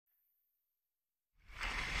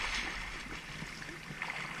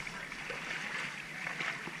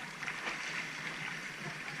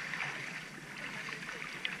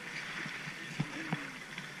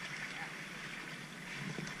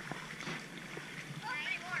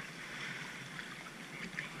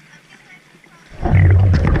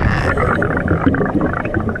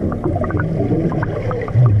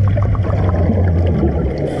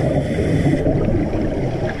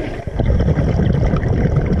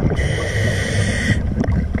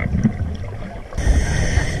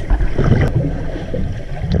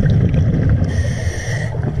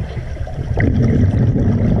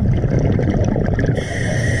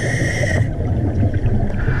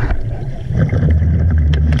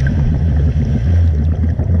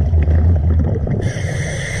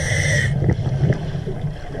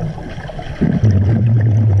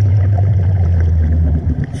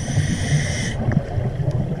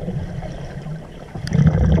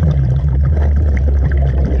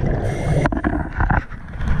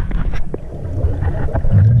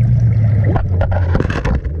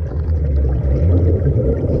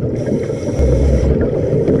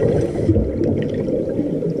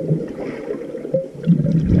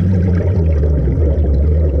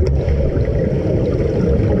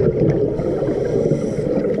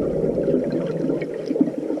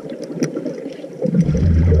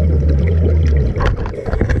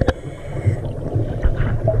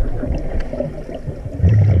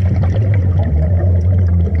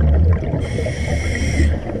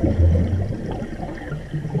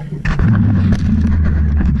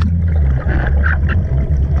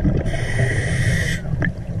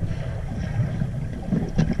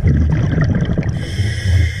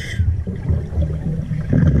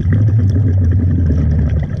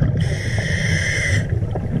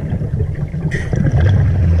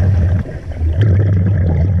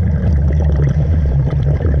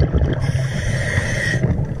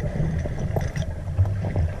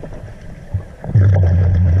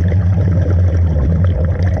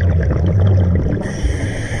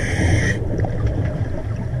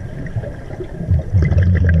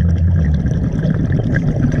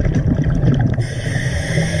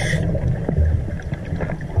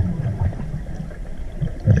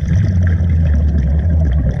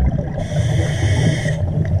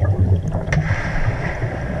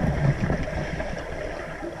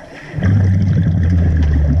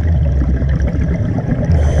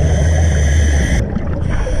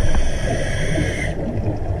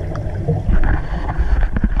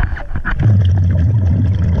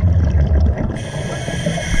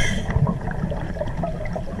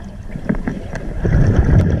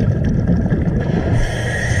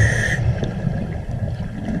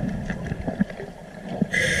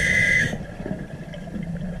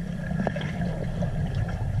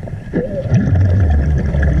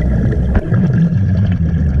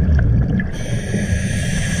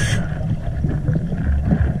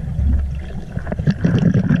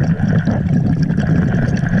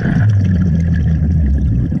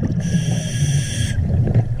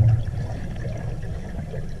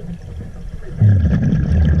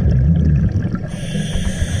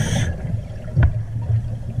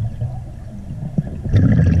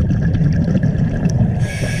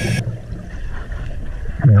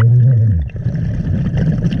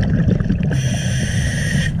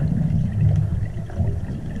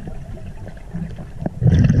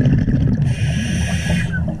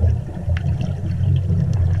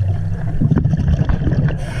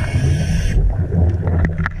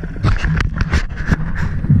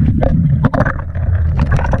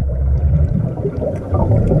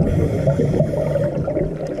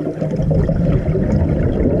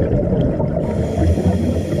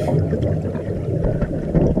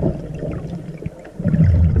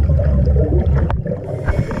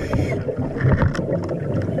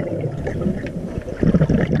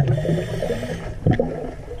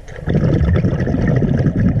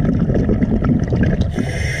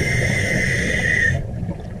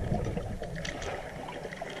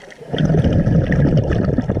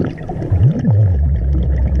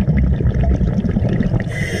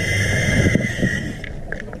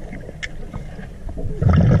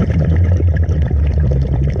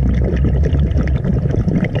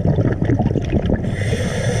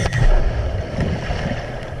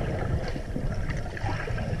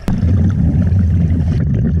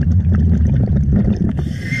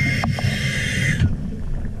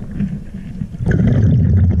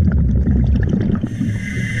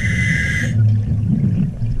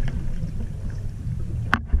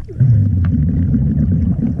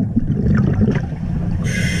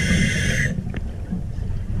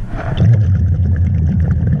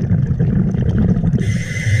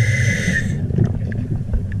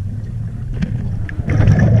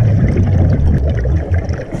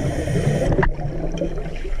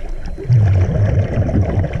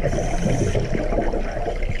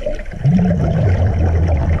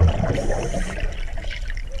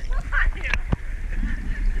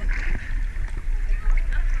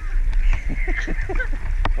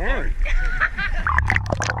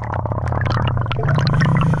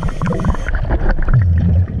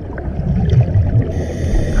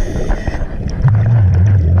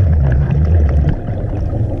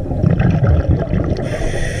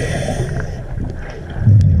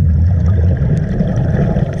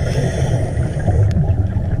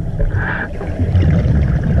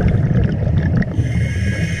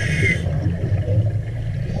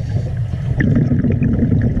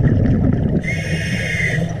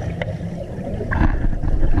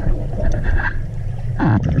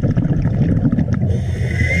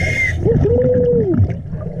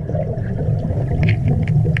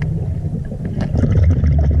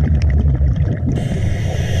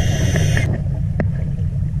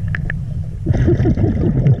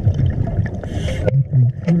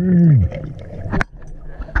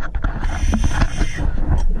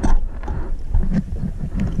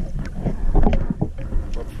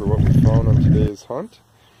this hunt.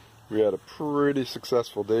 We had a pretty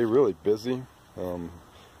successful day, really busy.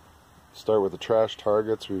 Start with the trash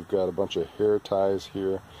targets. We've got a bunch of hair ties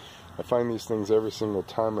here. I find these things every single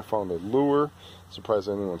time I found a lure. Surprised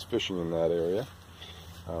anyone's fishing in that area.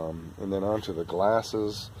 And then onto the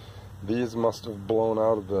glasses. These must have blown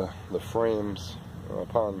out of the frames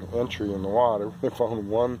upon entry in the water. They found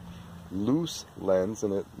one loose lens,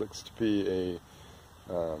 and it looks to be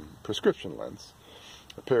a prescription lens.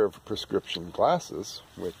 A pair of prescription glasses,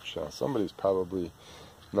 which somebody's probably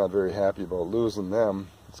not very happy about losing them.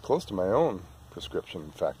 It's close to my own prescription.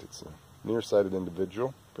 In fact, it's a nearsighted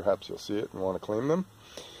individual. Perhaps you'll see it and want to claim them.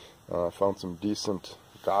 Found some decent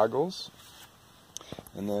goggles.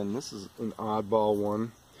 And then this is an oddball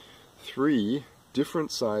one. 3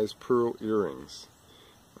 different size pearl earrings.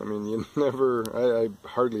 I mean, you never, I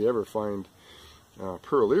hardly ever find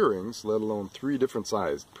pearl earrings, let alone 3 different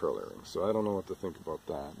sized pearl earrings. So I don't know what to think about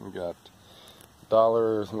that. We got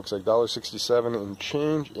looks like $1.67 in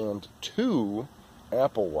change and 2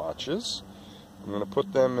 Apple Watches. I'm going to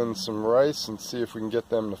put them in some rice and see if we can get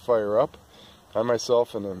them to fire up. I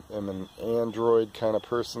myself am an Android kind of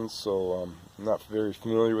person, so I'm not very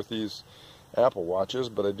familiar with these Apple Watches,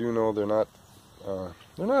 but I do know they're not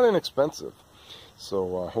inexpensive.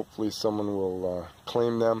 So hopefully someone will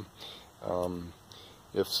claim them.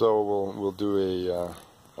 If so, we'll do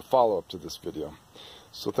a follow-up to this video.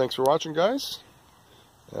 So thanks for watching, guys.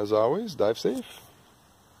 As always, dive safe.